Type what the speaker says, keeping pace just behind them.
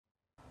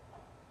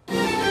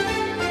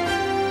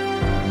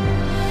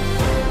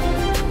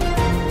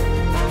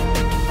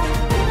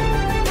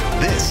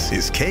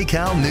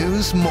Kcal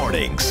News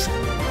Mornings.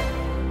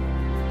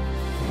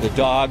 The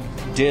dog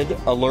did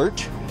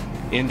alert,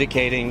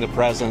 indicating the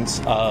presence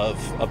of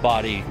a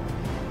body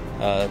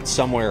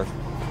somewhere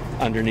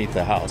underneath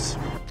the house.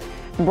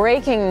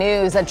 Breaking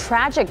news, a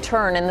tragic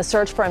turn in the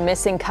search for a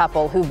missing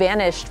couple who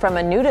vanished from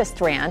a nudist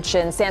ranch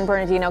in San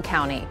Bernardino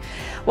County.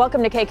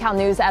 Welcome to Kcal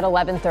News at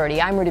 11:30.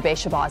 I'm Rudy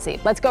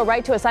Shabazi. Let's go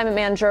right to assignment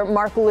manager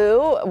Mark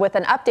Liu with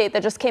an update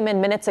that just came in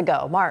minutes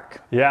ago.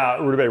 Mark. Yeah,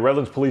 Rudy,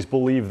 Redlands police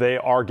believe they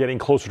are getting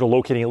closer to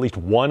locating at least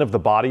one of the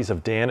bodies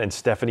of Dan and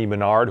Stephanie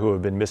Menard, who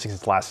have been missing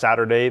since last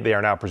Saturday. They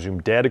are now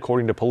presumed dead,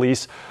 according to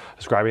police,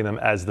 describing them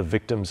as the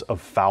victims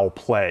of foul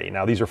play.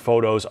 Now, these are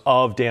photos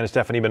of Dan and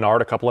Stephanie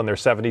Menard, a couple in their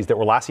 70s, that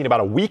were last seen about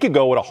a week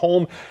ago at a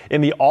home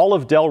in the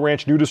Olive Del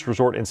Ranch nudist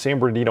resort in San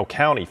Bernardino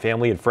County.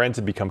 Family and friends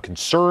had become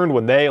concerned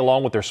when they,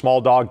 along with their small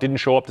dog, didn't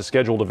show up to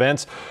scheduled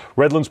events.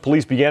 Redlands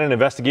police began an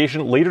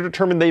investigation, later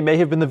determined they may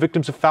have been the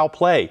victims of foul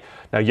play.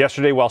 Now,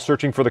 yesterday, while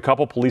searching for the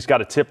couple, police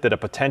got a tip that a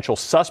potential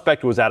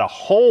suspect was at a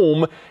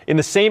home in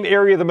the same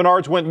area the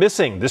Menards went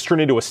missing. This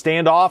turned into a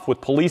standoff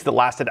with police that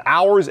lasted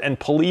hours, and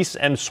police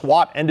and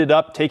SWAT ended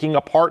up taking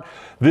apart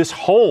this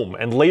home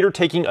and later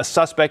taking a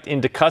suspect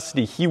into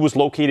custody. He was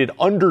located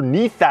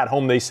underneath that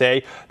home, they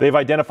say. They've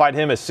identified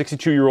him as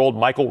 62-year-old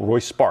Michael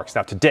Royce Sparks.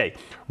 Now, today,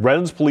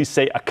 Redlands police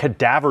say a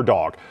cadaver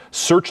dog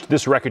searched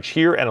this wreckage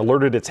here and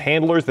alerted its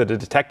handlers that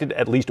it detected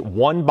at least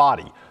one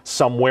body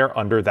somewhere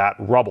under that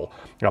rubble.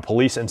 Now,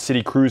 police and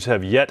city crews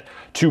have yet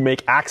to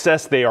make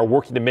access. They are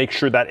working to make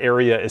sure that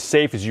area is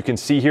safe. As you can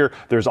see here,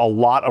 there's a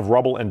lot of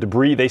rubble and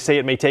debris. They say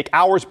it may take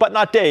hours, but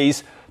not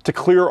days, to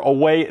clear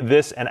away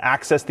this and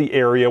access the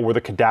area where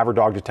the cadaver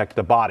dog detected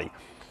the body.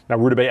 Now,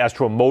 Rudabeh, as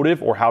to a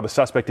motive or how the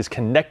suspect is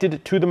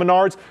connected to the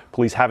Menards,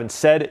 police haven't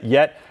said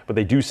yet, but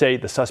they do say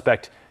the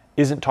suspect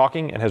isn't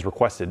talking and has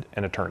requested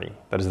an attorney.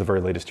 That is the very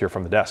latest here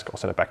from the desk. I'll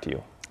send it back to you.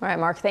 All right,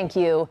 Mark, thank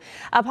you.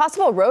 A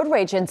possible road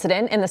rage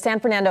incident in the San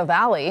Fernando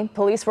Valley.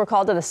 Police were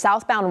called to the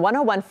southbound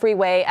 101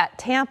 freeway at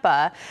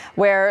Tampa,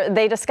 where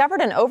they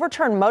discovered an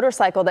overturned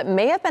motorcycle that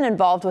may have been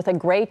involved with a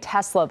gray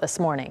Tesla this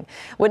morning.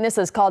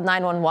 Witnesses called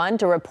 911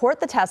 to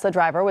report the Tesla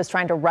driver was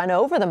trying to run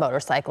over the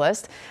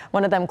motorcyclist.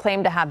 One of them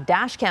claimed to have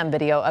dash cam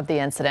video of the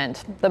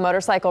incident. The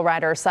motorcycle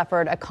rider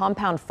suffered a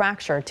compound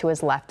fracture to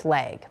his left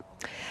leg.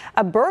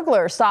 A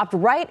burglar stopped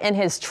right in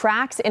his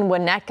tracks in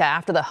Winnetka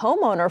after the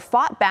homeowner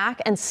fought back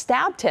and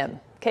stabbed him.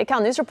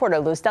 Kcal News reporter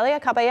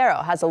Lustelia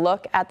Caballero has a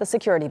look at the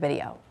security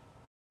video.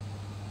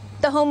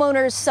 The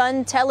homeowner's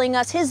son telling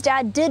us his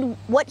dad did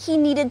what he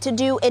needed to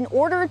do in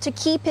order to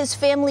keep his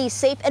family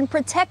safe and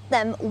protect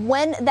them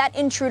when that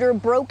intruder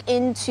broke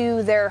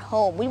into their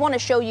home. We want to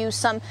show you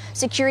some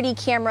security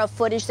camera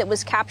footage that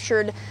was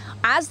captured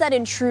as that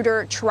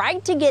intruder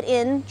tried to get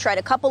in, tried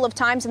a couple of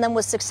times, and then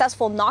was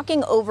successful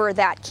knocking over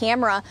that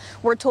camera.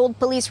 We're told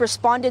police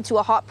responded to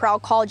a hot prowl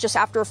call just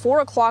after 4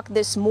 o'clock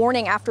this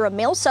morning after a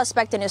male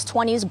suspect in his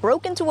 20s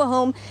broke into a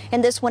home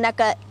in this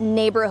Winnetka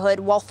neighborhood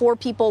while 4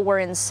 people were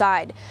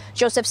inside.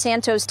 Joseph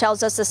Santos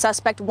tells us the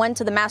suspect went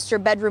to the master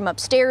bedroom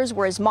upstairs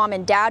where his mom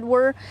and dad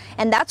were,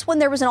 and that's when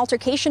there was an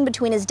altercation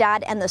between his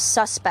dad and the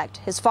suspect.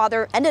 His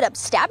father ended up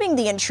stabbing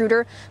the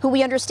intruder, who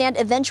we understand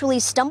eventually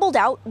stumbled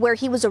out, where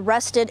he was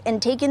arrested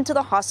and taken to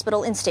the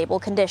hospital in stable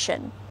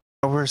condition.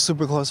 We're a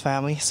super close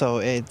family, so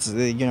it's,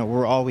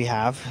 we're all we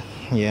have,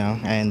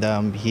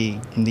 and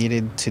he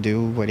needed to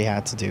do what he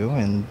had to do,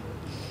 and,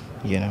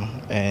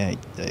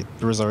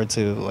 resort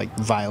to,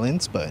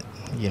 violence, but,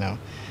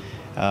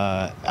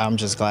 I'm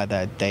just glad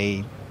that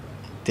they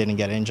didn't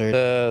get injured.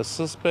 The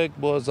suspect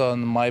was on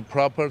my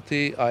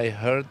property. I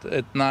heard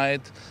at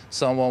night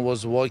someone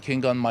was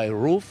walking on my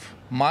roof.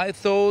 My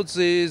thoughts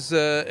is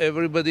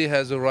everybody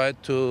has a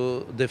right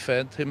to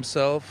defend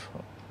himself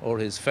or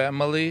his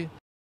family.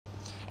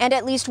 And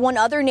at least one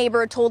other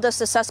neighbor told us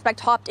the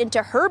suspect hopped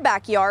into her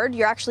backyard.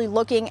 You're actually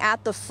looking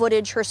at the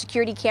footage her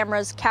security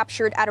cameras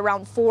captured at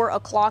around 4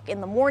 o'clock in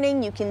the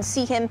morning. You can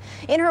see him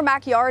in her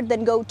backyard,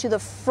 then go to the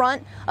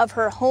front of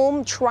her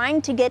home,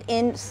 trying to get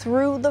in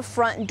through the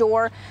front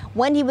door.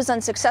 When he was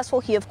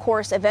unsuccessful, he, of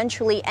course,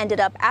 eventually ended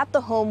up at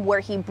the home where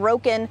he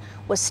broke in,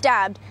 was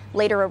stabbed,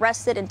 later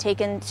arrested and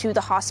taken to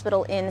the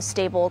hospital in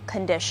stable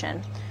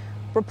condition.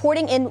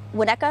 Reporting in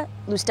Winnetka,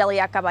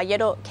 Lustelia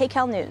Caballero,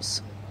 Kcal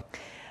News.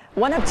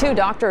 One of 2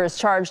 doctors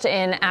charged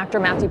in actor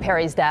Matthew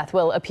Perry's death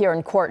will appear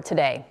in court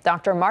today.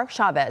 Dr. Mark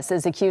Chavez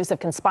is accused of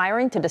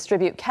conspiring to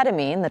distribute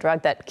ketamine, the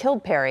drug that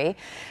killed Perry.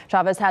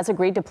 Chavez has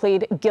agreed to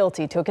plead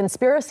guilty to a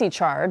conspiracy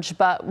charge,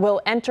 but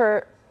will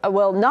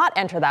not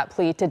enter that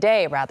plea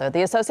today, rather.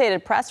 The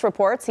Associated Press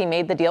reports he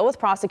made the deal with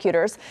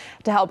prosecutors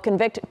to help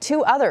convict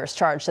 2 others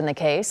charged in the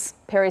case.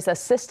 Perry's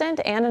assistant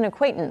and an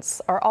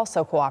acquaintance are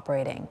also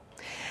cooperating.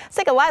 Let's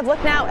take a live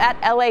look now at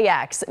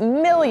LAX.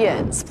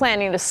 Millions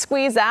planning to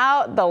squeeze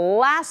out the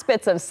last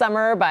bits of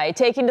summer by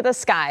taking to the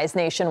skies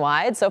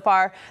nationwide. So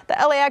far, the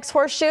LAX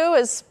horseshoe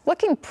is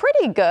looking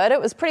pretty good.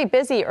 It was pretty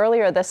busy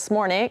earlier this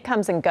morning. It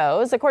comes and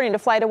goes. According to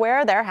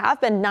FlightAware, there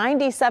have been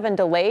 97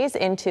 delays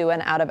into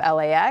and out of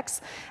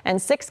LAX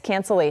and 6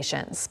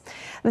 cancellations.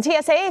 The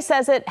TSA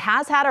says it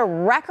has had a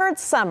record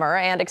summer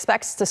and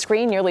expects to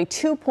screen nearly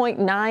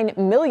 2.9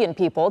 million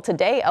people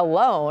today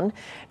alone.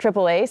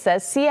 AAA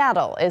says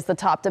Seattle is the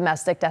top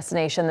domestic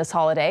destination this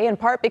holiday, in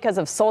part because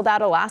of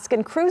sold-out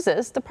Alaskan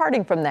cruises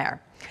departing from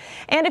there.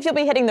 And if you'll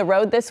be hitting the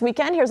road this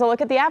weekend, here's a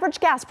look at the average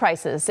gas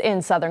prices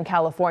in Southern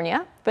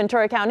California.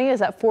 Ventura County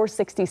is at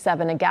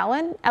 $4.67 a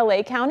gallon,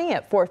 LA County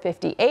at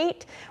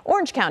 $4.58,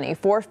 Orange County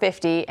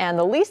 $4.50, and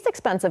the least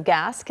expensive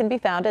gas can be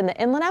found in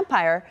the Inland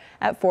Empire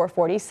at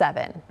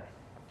 $4.47.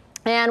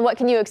 And what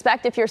can you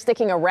expect if you're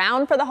sticking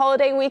around for the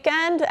holiday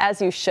weekend,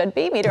 as you should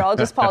be?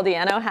 Meteorologist Paul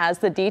Diano has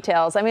the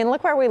details. I mean,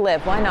 look where we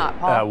live. Why not,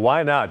 Paul?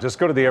 Why not? Just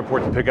go to the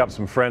airport to pick up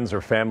some friends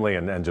or family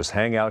and just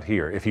hang out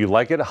here. If you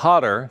like it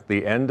hotter,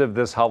 the end of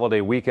this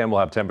holiday weekend will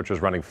have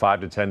temperatures running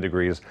 5 to 10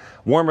 degrees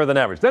warmer than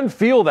average. Doesn't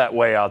feel that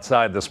way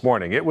outside this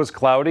morning. It was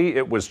cloudy.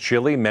 It was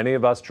chilly. Many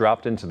of us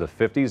dropped into the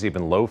 50s,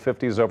 even low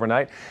 50s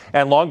overnight.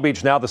 And Long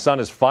Beach, now the sun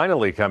is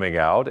finally coming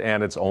out,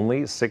 and it's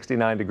only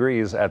 69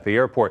 degrees at the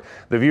airport.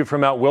 The view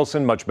from Mount Wilson,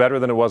 much better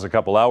than it was a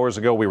couple hours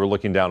ago. We were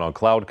looking down on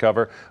cloud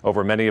cover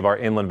over many of our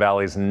inland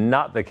valleys.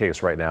 Not the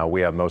case right now. We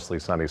have mostly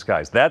sunny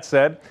skies. That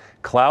said,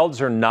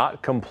 clouds are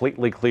not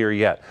completely clear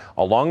yet.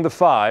 Along the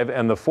 5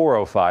 and the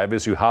 405,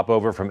 as you hop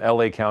over from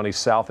LA County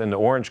south into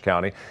Orange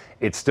County,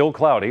 it's still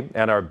cloudy,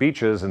 and our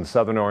beaches in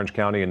southern Orange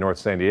County and North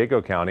San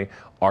Diego County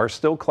are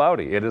still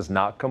cloudy. It is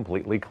not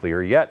completely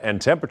clear yet. And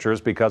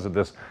temperatures, because of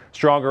this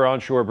stronger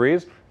onshore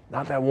breeze,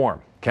 not that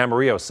warm.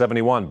 Camarillo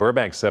 71,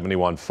 Burbank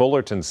 71,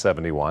 Fullerton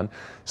 71,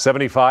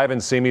 75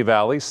 in Simi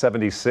Valley,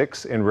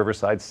 76 in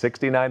Riverside,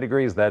 69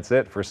 degrees. That's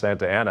it for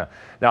Santa Ana.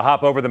 Now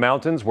hop over the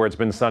mountains where it's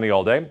been sunny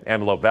all day.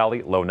 Antelope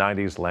Valley, low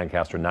 90s,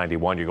 Lancaster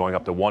 91. You're going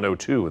up to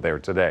 102 there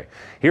today.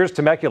 Here's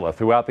Temecula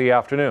throughout the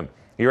afternoon.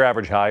 Your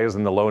average high is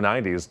in the low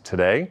 90s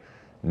today.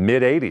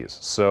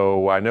 Mid-80s.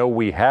 So I know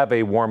we have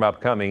a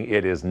warm-up coming.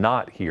 It is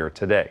not here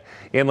today.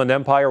 Inland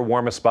Empire,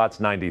 warmest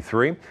spots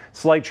 93.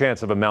 Slight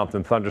chance of a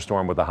mountain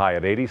thunderstorm with a high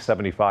of 80,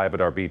 75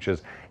 at our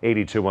beaches,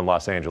 82 in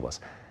Los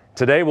Angeles.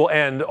 Today will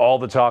end all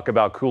the talk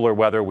about cooler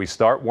weather. We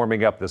start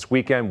warming up this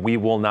weekend. We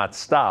will not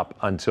stop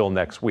until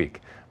next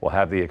week. We'll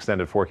have the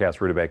extended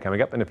forecast Rutabaga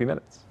coming up in a few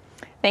minutes.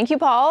 Thank you,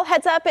 Paul.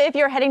 Heads up if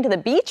you're heading to the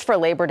beach for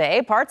Labor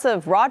Day. Parts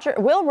of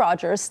Will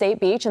Rogers State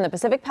Beach and the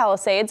Pacific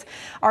Palisades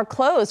are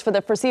closed for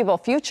the foreseeable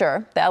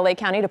future. The LA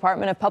County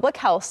Department of Public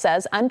Health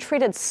says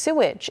untreated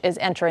sewage is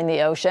entering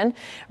the ocean,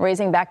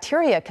 raising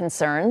bacteria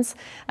concerns.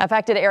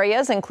 Affected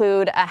areas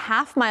include a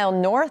half-mile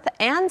north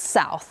and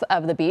south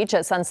of the beach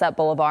at Sunset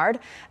Boulevard.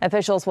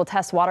 Officials will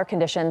test water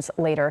conditions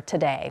later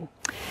today.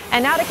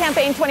 And now to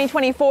campaign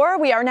 2024.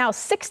 We are now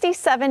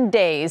 67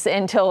 days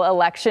until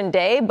Election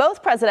Day.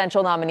 Both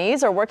presidential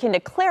nominees are working to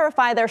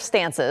clarify their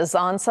stances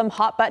on some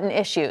hot-button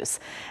issues.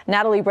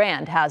 Natalie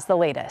Brand has the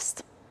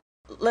latest.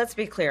 Let's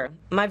be clear,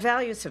 my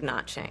values have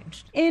not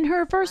changed. In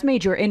her first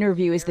major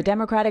interview as the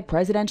Democratic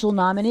presidential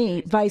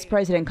nominee, Vice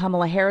President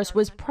Kamala Harris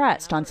was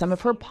pressed on some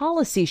of her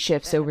policy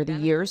shifts over the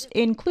years,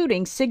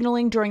 including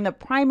signaling during the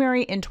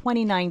primary in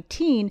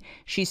 2019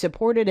 she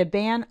supported a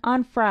ban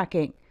on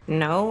fracking.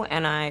 No,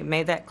 and I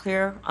made that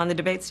clear on the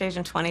debate stage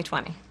in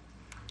 2020,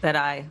 that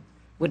I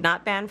would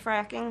not ban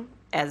fracking.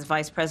 As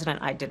vice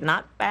president, I did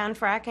not ban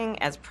fracking.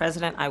 As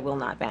president, I will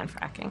not ban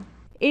fracking.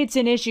 It's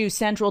an issue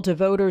central to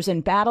voters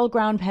in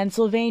battleground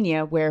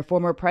Pennsylvania, where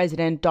former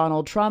President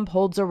Donald Trump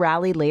holds a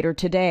rally later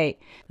today.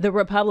 The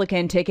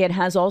Republican ticket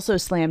has also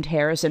slammed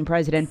Harris and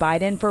President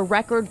Biden for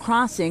record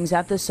crossings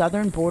at the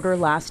southern border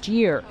last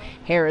year.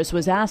 Harris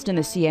was asked in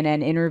the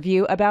CNN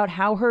interview about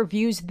how her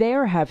views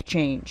there have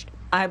changed.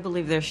 I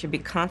believe there should be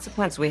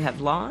consequence. We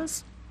have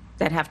laws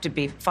that have to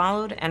be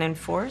followed and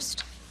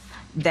enforced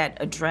that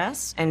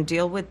address and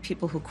deal with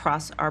people who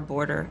cross our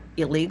border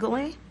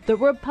illegally. The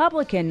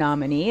Republican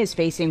nominee is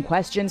facing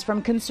questions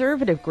from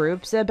conservative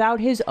groups about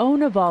his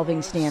own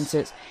evolving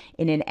stances.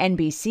 In an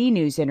NBC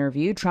News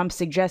interview, Trump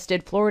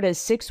suggested Florida's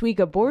 6-week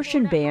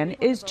abortion ban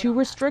is too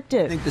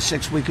restrictive. I think the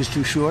 6-week is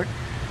too short.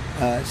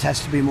 It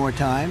has to be more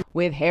time.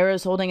 With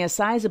Harris holding a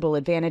sizable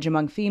advantage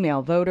among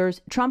female voters,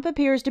 Trump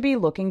appears to be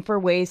looking for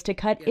ways to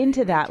cut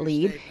into that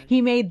lead.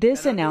 He made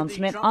this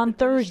announcement on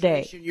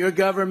Thursday. Your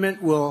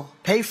government will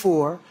pay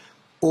for,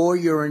 or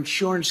your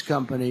insurance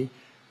company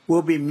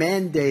will be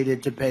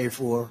mandated to pay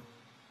for,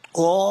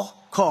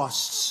 all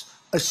costs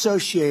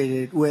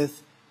associated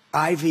with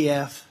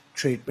IVF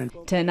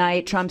treatment.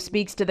 Tonight, Trump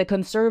speaks to the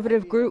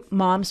conservative group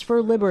Moms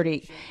for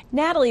Liberty.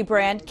 Natalie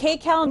Brand,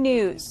 Kcal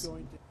News.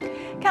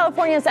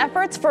 California's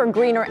efforts for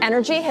greener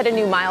energy hit a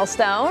new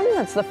milestone.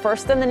 It's the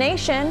first in the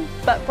nation.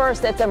 But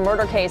first, it's a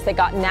murder case that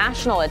got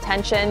national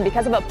attention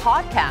because of a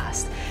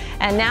podcast.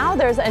 And now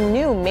there's a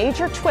new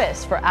major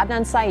twist for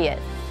Adnan Syed.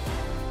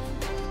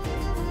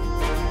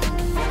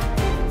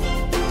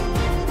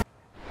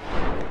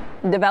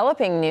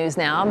 Developing news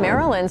now.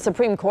 Maryland's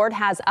Supreme Court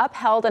has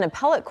upheld an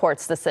appellate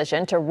court's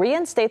decision to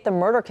reinstate the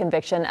murder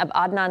conviction of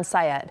Adnan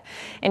Syed.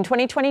 In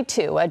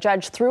 2022, a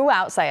judge threw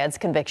out Syed's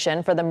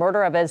conviction for the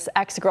murder of his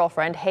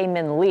ex-girlfriend, Hae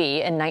Min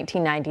Lee, in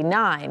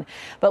 1999.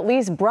 But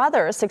Lee's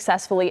brother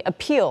successfully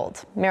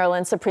appealed.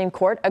 Maryland's Supreme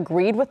Court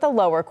agreed with the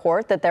lower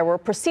court that there were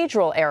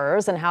procedural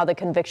errors in how the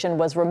conviction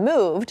was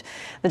removed.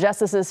 The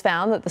justices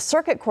found that the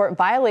circuit court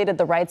violated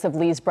the rights of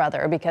Lee's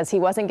brother because he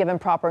wasn't given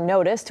proper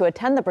notice to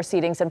attend the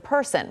proceedings in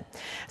person.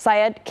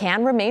 Syed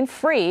can remain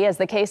free as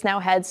the case now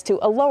heads to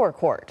a lower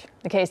court.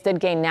 The case did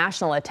gain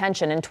national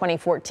attention in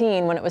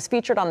 2014 when it was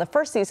featured on the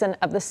first season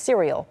of the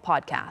Serial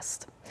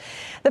podcast.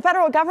 The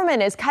federal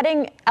government is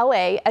cutting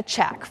LA a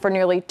check for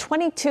nearly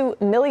 $22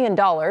 million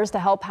to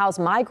help house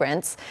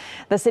migrants.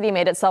 The city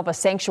made itself a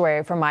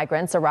sanctuary for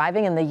migrants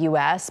arriving in the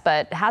U.S.,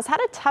 but has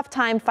had a tough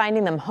time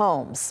finding them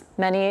homes.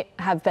 Many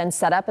have been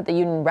set up at the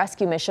Union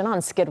Rescue Mission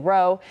on Skid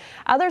Row.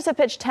 Others have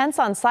pitched tents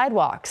on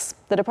sidewalks.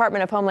 The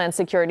Department of Homeland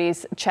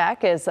Security's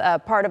check is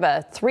part of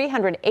a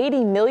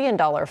 $380 million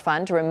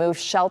fund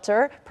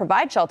to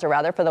provide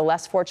shelter for the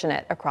less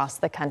fortunate across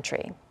the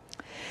country.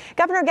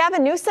 Governor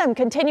Gavin Newsom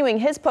continuing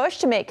his push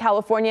to make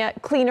California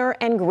cleaner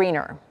and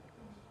greener.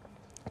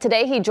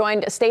 Today, he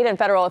joined state and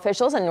federal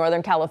officials in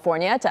Northern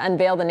California to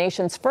unveil the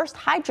nation's first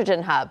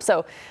hydrogen hub.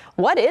 So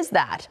what is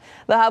that?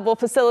 The hub will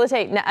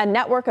facilitate a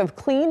network of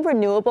clean,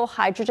 renewable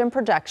hydrogen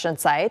production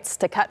sites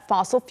to cut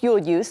fossil fuel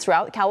use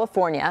throughout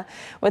California,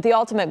 with the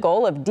ultimate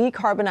goal of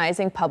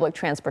decarbonizing public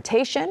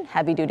transportation,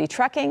 heavy-duty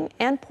trucking,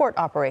 and port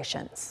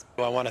operations.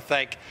 I want to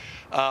thank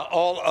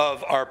all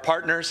of our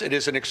partners. It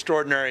is an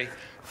extraordinary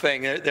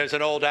thing. There's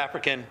an old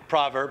African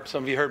proverb,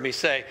 some of you heard me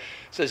say,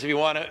 says if you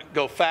want to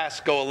go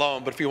fast, go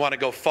alone, but if you want to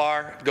go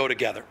far, go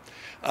together.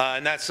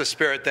 And that's the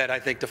spirit that I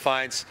think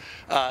defines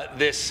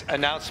this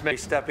announcement,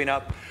 stepping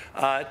up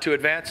to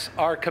advance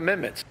our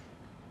commitments.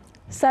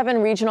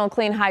 7 regional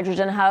clean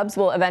hydrogen hubs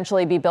will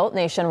eventually be built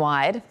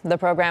nationwide. The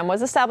program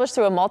was established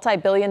through a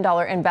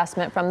multi-billion-dollar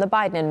investment from the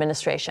Biden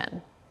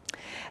administration.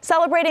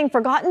 Celebrating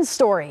forgotten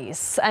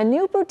stories, a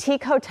new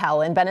boutique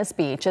hotel in Venice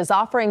Beach is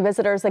offering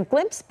visitors a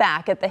glimpse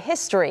back at the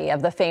history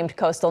of the famed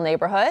coastal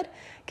neighborhood.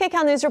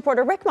 Kcal News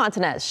reporter Rick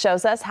Montanez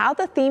shows us how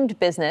the themed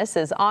business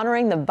is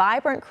honoring the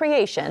vibrant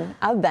creation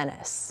of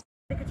Venice.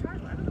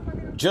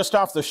 Just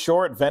off the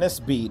shore at Venice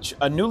Beach,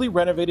 a newly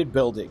renovated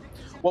building.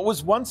 What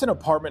was once an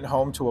apartment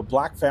home to a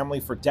black family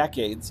for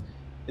decades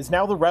is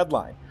now the Red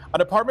Line, an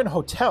apartment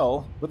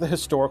hotel with a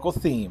historical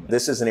theme.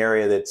 This is an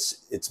area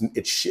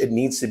it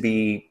needs to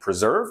be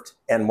preserved,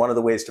 and one of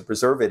the ways to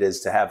preserve it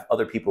is to have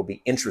other people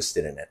be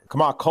interested in it.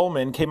 Kcal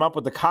Coleman came up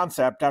with the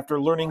concept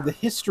after learning the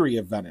history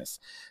of Venice,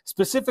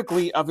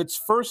 specifically of its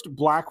first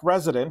black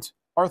resident,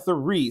 Arthur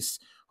Reese,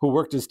 who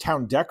worked as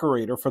town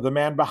decorator for the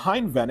man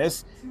behind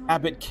Venice,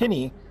 Abbot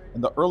Kinney,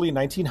 in the early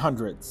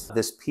 1900s.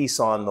 This piece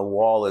on the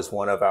wall is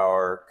one of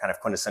our kind of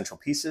quintessential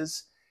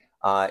pieces.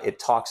 It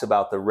talks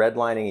about the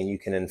redlining, and you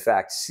can in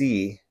fact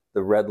see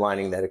the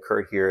redlining that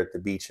occurred here at the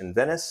beach in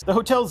Venice. The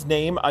hotel's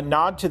name, a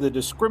nod to the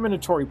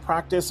discriminatory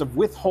practice of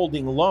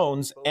withholding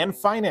loans and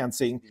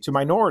financing to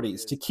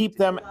minorities to keep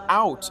them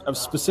out of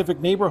specific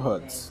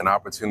neighborhoods. An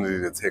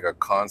opportunity to take a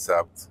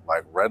concept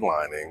like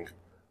redlining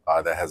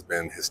that has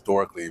been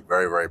historically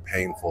very, very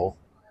painful,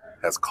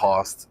 has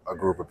cost a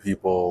group of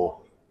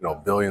people,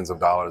 billions of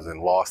dollars in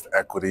lost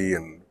equity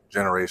and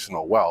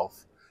generational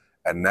wealth,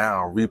 and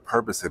now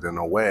repurpose it in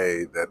a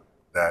way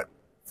that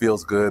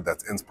feels good,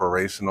 that's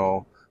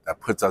inspirational, that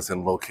puts us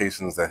in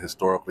locations that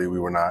historically we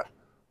were not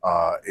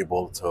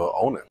able to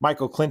own it.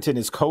 Michael Clinton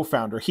is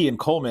co-founder. He and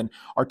Coleman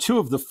are 2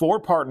 of the 4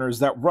 partners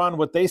that run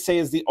what they say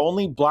is the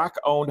only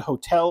black-owned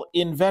hotel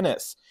in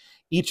Venice.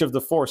 Each of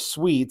the 4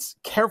 suites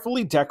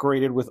carefully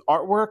decorated with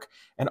artwork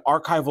and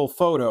archival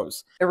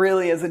photos. It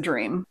really is a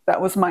dream.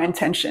 That was my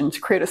intention, to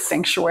create a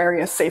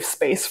sanctuary, a safe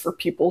space for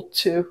people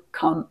to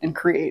come and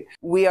create.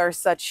 We are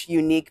such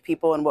unique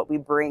people in what we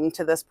bring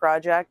to this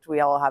project. We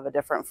all have a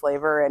different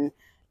flavor, and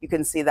you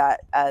can see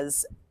that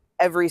as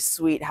every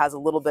suite has a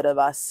little bit of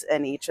us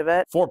in each of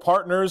it. 4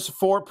 partners,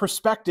 4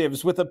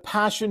 perspectives with a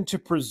passion to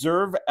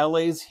preserve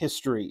LA's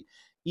history,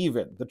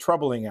 even the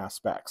troubling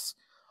aspects.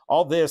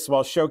 All this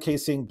while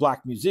showcasing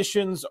black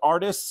musicians,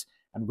 artists,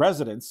 and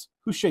residents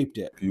who shaped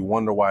it. You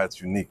wonder why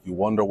it's unique. You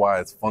wonder why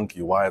it's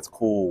funky, why it's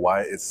cool,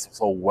 why it's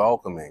so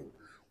welcoming,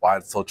 why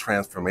it's so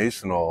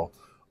transformational.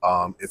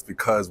 It's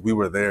because we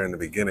were there in the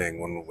beginning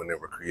when they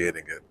were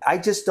creating it. I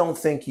just don't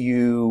think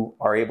you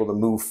are able to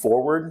move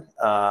forward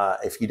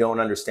if you don't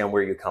understand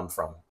where you come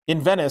from.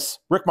 In Venice,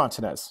 Rick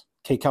Montanez,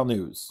 Kcal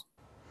News.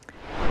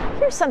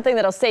 Here's something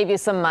that'll save you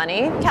some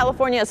money.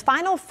 California's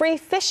final free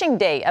fishing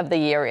day of the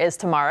year is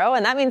tomorrow,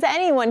 and that means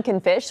anyone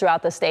can fish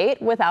throughout the state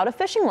without a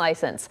fishing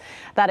license.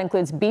 That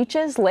includes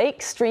beaches,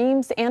 lakes,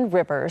 streams, and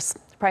rivers.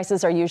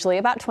 Prices are usually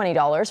about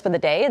 $20 for the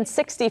day and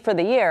 $60 for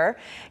the year.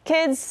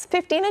 Kids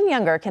 15 and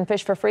younger can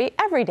fish for free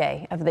every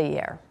day of the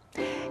year.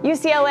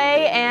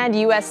 UCLA and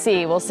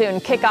USC will soon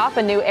kick off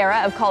a new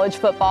era of college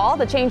football.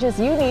 The changes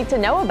you need to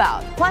know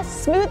about,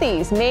 plus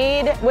smoothies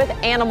made with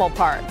animal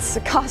parts,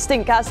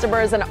 costing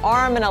customers an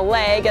arm and a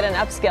leg at an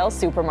upscale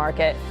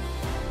supermarket.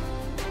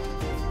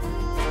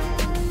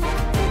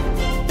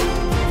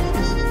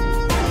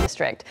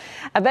 District.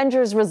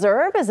 Avengers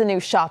Reserve is a new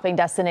shopping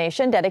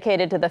destination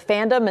dedicated to the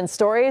fandom and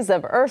stories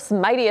of Earth's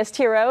mightiest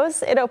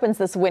heroes. It opens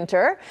this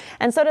winter,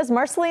 and so does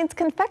Marceline's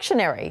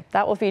Confectionery.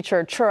 That will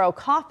feature churro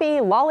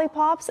coffee,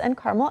 lollipops, and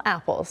caramel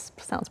apples.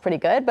 Sounds pretty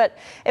good, but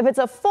if it's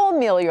a full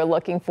meal you're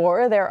looking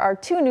for, there are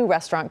two new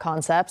restaurant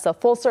concepts, a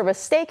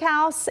full-service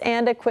steakhouse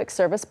and a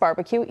quick-service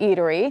barbecue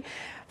eatery.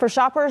 For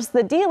shoppers,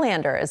 the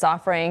D-Lander is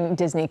offering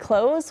Disney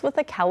clothes with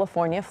a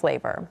California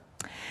flavor.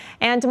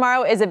 And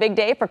tomorrow is a big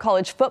day for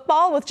college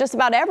football, with just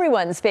about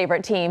everyone's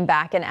favorite team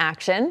back in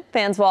action.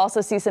 Fans will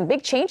also see some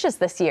big changes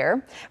this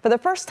year. For the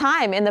first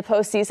time in the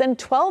postseason,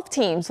 12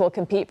 teams will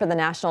compete for the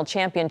national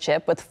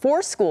championship, with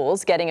 4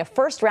 schools getting a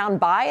first-round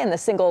bye in the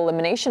single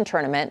elimination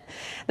tournament.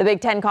 The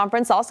Big Ten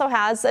Conference also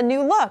has a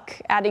new look,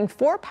 adding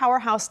 4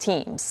 powerhouse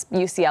teams: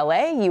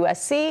 UCLA,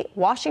 USC,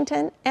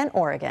 Washington, and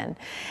Oregon.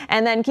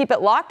 And then keep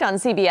it locked on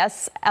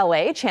CBS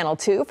LA Channel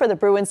 2 for the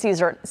Bruins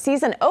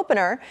season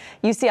opener.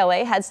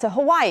 UCLA heads to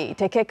Hawaii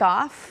to kick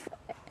off,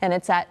 and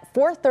it's at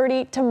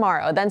 4:30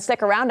 tomorrow. Then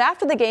stick around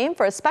after the game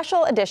for a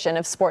special edition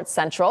of Sports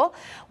Central.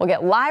 We'll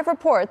get live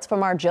reports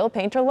from our Jill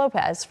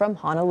Painter-Lopez from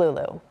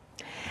Honolulu.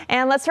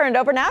 And let's turn it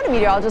over now to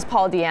meteorologist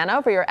Paul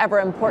Diano for your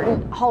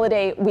ever-important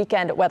holiday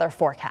weekend weather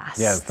forecast.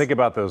 Yeah, think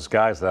about those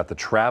guys that have to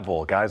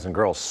travel, guys and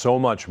girls, so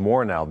much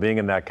more now being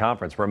in that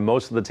conference where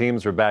most of the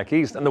teams are back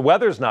east, and the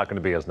weather's not going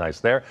to be as nice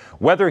there.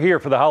 Weather here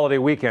for the holiday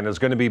weekend is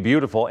going to be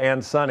beautiful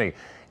and sunny.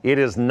 It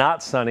is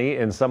not sunny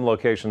in some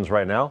locations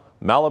right now.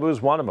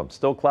 Malibu's one of them.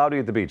 Still cloudy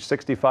at the beach,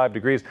 65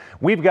 degrees.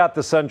 We've got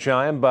the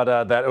sunshine, but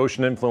that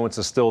ocean influence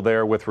is still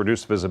there with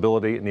reduced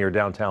visibility near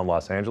downtown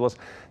Los Angeles.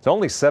 It's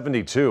only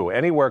 72.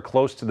 Anywhere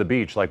close to the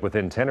beach, like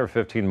within 10 or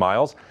 15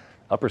 miles,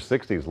 upper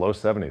 60s, low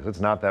 70s. It's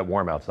not that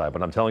warm outside,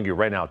 but I'm telling you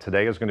right now,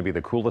 today is going to be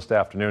the coolest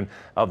afternoon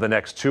of the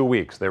next 2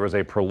 weeks. There is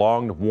a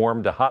prolonged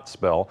warm to hot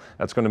spell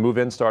that's going to move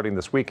in starting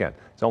this weekend.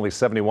 It's only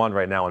 71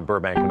 right now in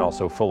Burbank and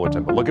also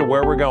Fullerton. But look at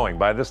where we're going.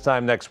 By this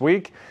time next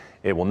week,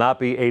 it will not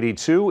be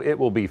 82. It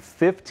will be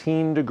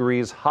 15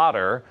 degrees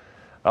hotter,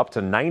 up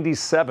to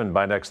 97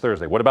 by next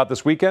Thursday. What about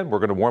this weekend? We're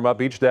going to warm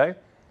up each day.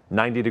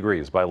 90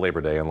 degrees by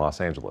Labor Day in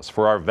Los Angeles.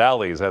 For our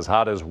valleys, as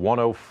hot as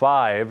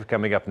 105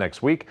 coming up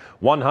next week,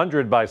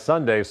 100 by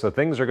Sunday, so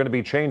things are going to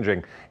be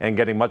changing and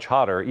getting much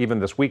hotter even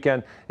this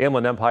weekend.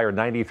 Inland Empire,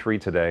 93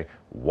 today,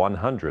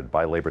 100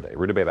 by Labor Day.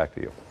 Ruta Bay, back to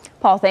you.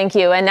 Paul, thank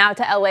you. And now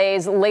to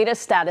LA's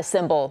latest status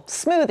symbol,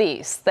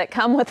 smoothies that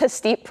come with a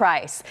steep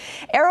price.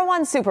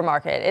 Erewhon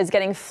Supermarket is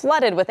getting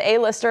flooded with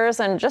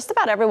A-listers and just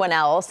about everyone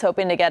else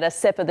hoping to get a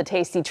sip of the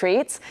tasty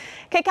treats.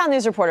 Kcal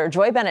News reporter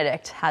Joy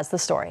Benedict has the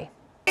story.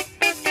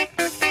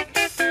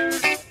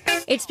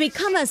 It's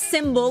become a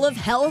symbol of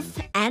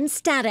health and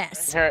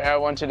status. Here at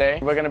Erewhon today,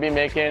 we're going to be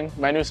making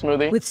my new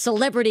smoothie. With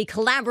celebrity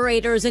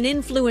collaborators and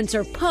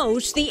influencer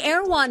posts, the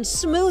Erewhon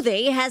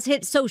smoothie has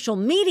hit social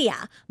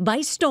media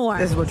by storm.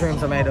 This is what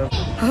dreams are made of.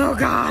 Oh,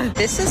 God.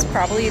 This is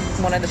probably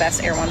one of the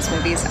best Erewhon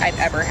smoothies I've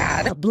ever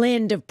had. A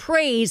blend of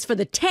praise for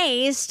the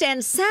taste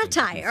and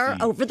satire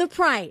over the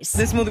price.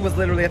 This smoothie was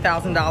literally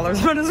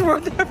 $1,000, but it's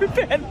worth every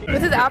penny.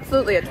 This is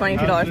absolutely a $22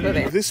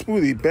 smoothie. This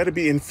smoothie better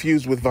be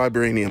infused with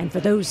vibranium. And for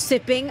those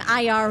sipping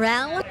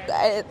IRL,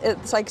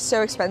 it's like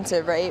so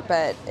expensive, right?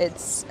 But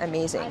it's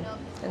amazing.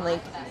 And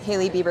like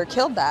Hailey Bieber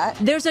killed that.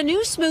 There's a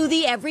new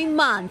smoothie every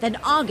month, and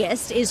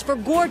August is for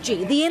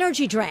Gorgie, the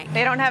energy drink.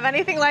 They don't have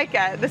anything like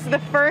it. This is the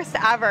first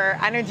ever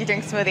energy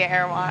drink smoothie at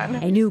Erewhon.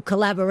 A new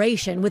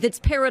collaboration with its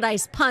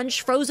Paradise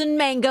Punch, frozen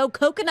mango,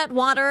 coconut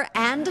water,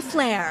 and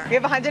flair. We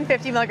have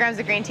 150 milligrams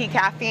of green tea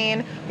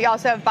caffeine. We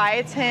also have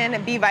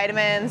biotin, B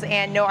vitamins,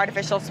 and no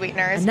artificial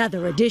sweeteners.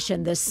 Another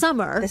addition this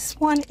summer. This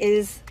one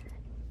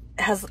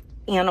has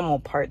animal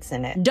parts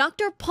in it.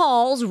 Dr.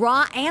 Paul's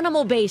raw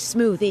animal-based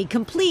smoothie,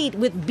 complete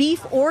with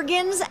beef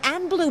organs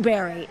and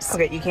blueberries.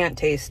 Okay, you can't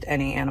taste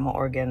any animal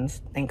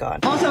organs, thank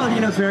God. Also,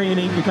 it's very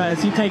unique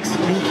because he takes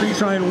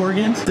freeze-dried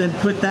organs and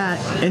put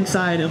that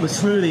inside of a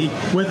smoothie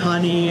with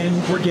honey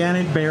and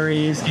organic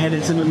berries, and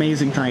it's an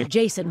amazing drink.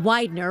 Jason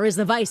Widener is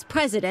the vice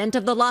president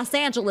of the Los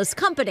Angeles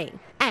company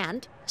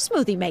and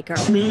smoothie maker.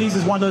 Smoothies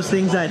is one of those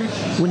things that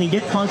when you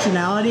get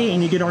functionality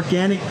and you get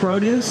organic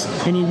produce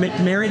and you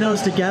marry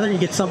those together, you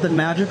get something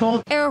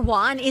magical.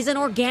 Erewhon is an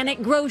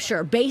organic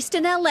grocer based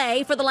in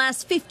LA for the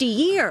last 50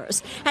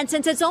 years. And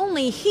since it's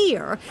only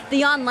here,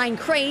 the online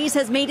craze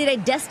has made it a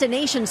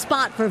destination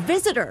spot for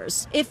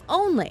visitors, if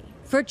only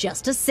for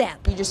just a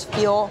sip. You just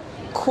feel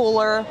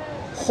cooler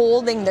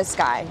holding this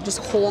guy, just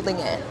holding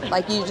it.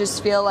 Like you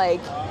just feel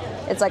like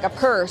it's like a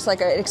purse, like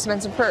an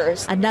expensive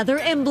purse. Another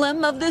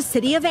emblem of the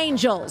City of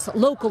Angels,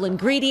 local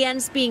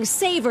ingredients being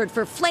savored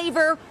for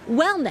flavor,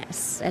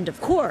 wellness, and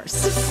of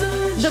course,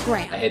 the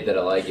gram. I hate that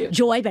I like it.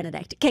 Joy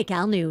Benedict,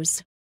 Kcal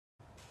News.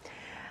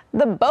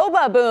 The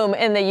boba boom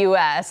in the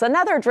U.S.,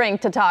 another drink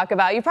to talk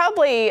about. You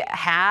probably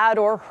had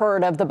or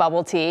heard of the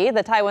bubble tea.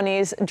 The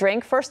Taiwanese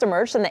drink first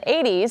emerged in the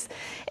 80s.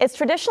 It's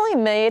traditionally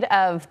made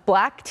of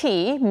black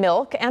tea,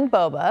 milk, and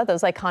boba,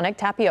 those iconic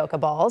tapioca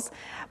balls.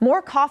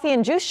 More coffee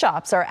and juice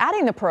shops are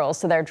adding the pearls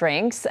to their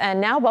drinks,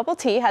 and now bubble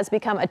tea has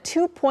become a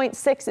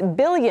 $2.6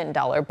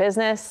 billion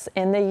business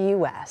in the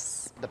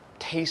U.S. The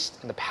taste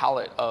and the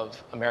palate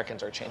of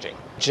Americans are changing.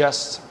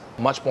 Just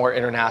much more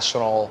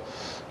international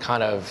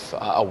kind of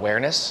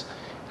awareness.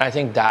 And I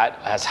think that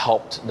has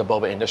helped the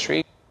boba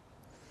industry.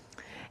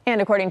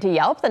 And according to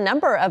Yelp, the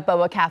number of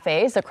boba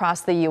cafes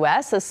across the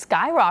U.S. has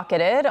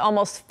skyrocketed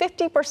almost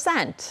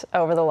 50%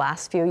 over the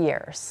last few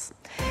years.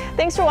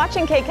 Thanks for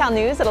watching Kcal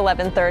News at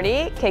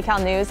 11:30.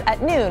 Kcal News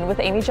at noon with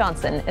Amy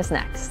Johnson is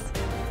next.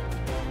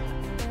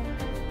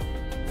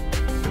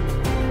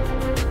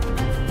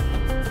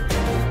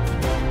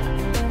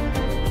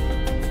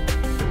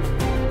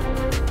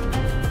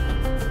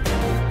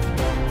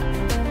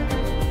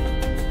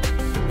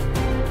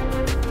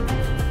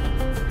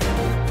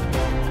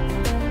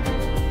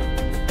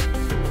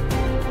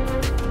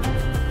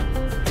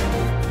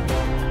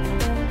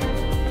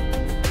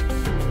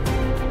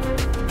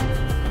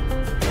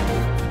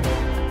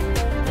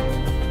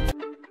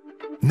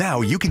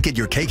 Now you can get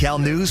your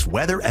Kcal News,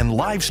 weather, and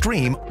live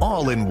stream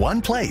all in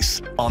one place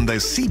on the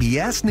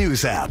CBS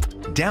News app.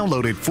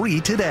 Download it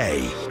free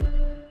today.